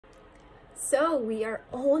So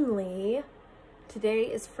today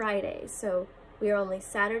is Friday, so we are only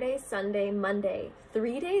Saturday, Sunday, Monday,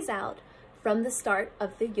 3 days out from the start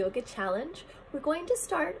of the yoga challenge. We're going to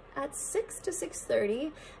start at 6 to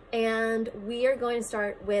 6:30, and we are going to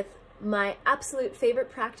start with my absolute favorite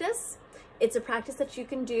practice. It's a practice that you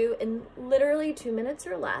can do in literally 2 minutes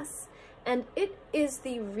or less, and it is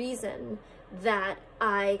the reason that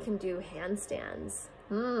I can do handstands.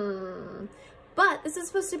 But this is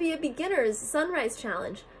supposed to be a beginner's sunrise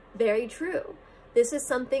challenge. Very true. This is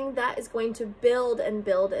something that is going to build and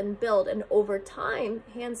build and build, and over time,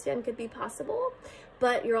 handstand could be possible,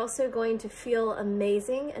 but you're also going to feel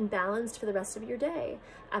amazing and balanced for the rest of your day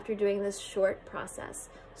after doing this short process.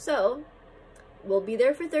 So we'll be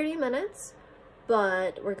there for 30 minutes,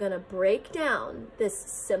 but we're gonna break down this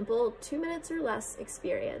simple 2 minutes or less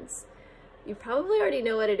experience. You probably already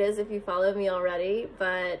know what it is if you follow me already,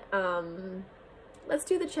 but let's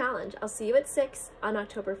do the challenge. I'll see you at 6 on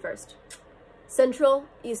October 1st. Central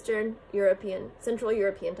European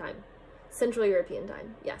time. Central European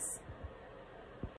time, yes.